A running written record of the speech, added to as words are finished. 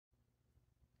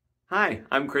Hi,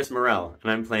 I'm Chris Morrell, and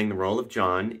I'm playing the role of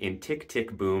John in Tick,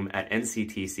 Tick, Boom at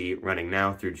NCTC, running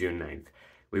now through June 9th.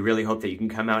 We really hope that you can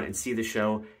come out and see the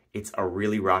show. It's a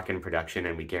really rockin' production,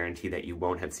 and we guarantee that you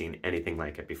won't have seen anything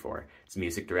like it before. It's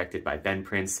music directed by Ben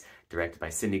Prince, directed by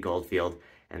Cindy Goldfield,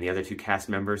 and the other two cast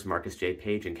members, Marcus J.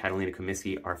 Page and Catalina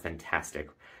Komisky, are fantastic.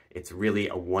 It's really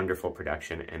a wonderful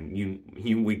production, and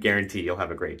we guarantee you'll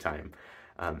have a great time.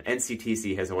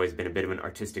 NCTC has always been a bit of an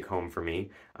artistic home for me.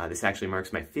 This actually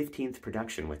marks my 15th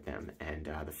production with them, and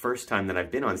the first time that I've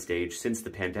been on stage since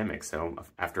the pandemic, so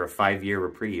after a 5-year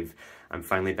reprieve, I'm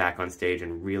finally back on stage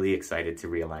and really excited to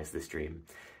realize this dream.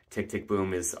 Tick, Tick,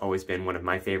 Boom has always been one of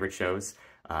my favorite shows.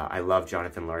 I love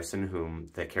Jonathan Larson, whom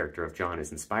the character of John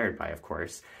is inspired by, of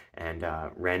course, and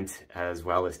Rent, as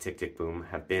well as Tick, Tick, Boom,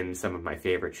 have been some of my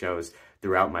favorite shows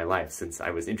throughout my life since I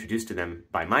was introduced to them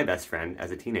by my best friend as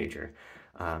a teenager.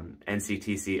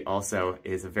 NCTC also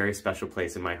is a very special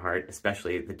place in my heart,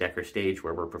 especially the Decker stage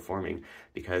where we're performing,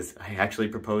 because I actually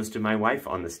proposed to my wife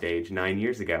on the stage 9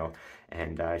 years ago,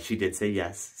 and she did say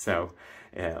yes. So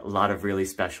a lot of really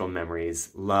special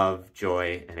memories, love,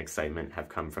 joy, and excitement have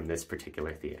come from this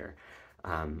particular theater.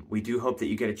 We do hope that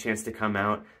you get a chance to come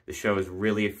out. The show is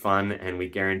really fun, and we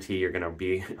guarantee you're going to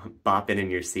be bopping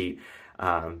in your seat.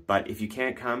 But if you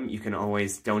can't come, you can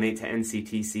always donate to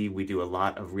NCTC. We do a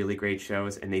lot of really great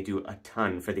shows, and they do a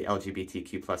ton for the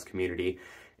LGBTQ+ community,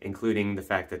 including the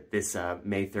fact that this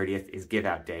May 30th is Give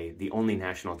Out Day, the only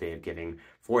national day of giving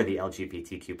for the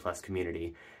LGBTQ+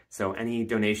 community. So any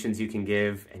donations you can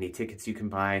give, any tickets you can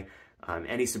buy,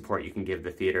 any support you can give the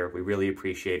theater, we really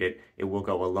appreciate it. It will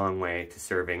go a long way to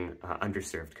serving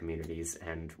underserved communities,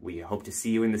 and we hope to see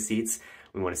you in the seats.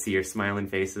 We want to see your smiling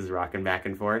faces rocking back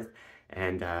and forth.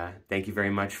 And thank you very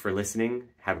much for listening.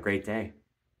 Have a great day.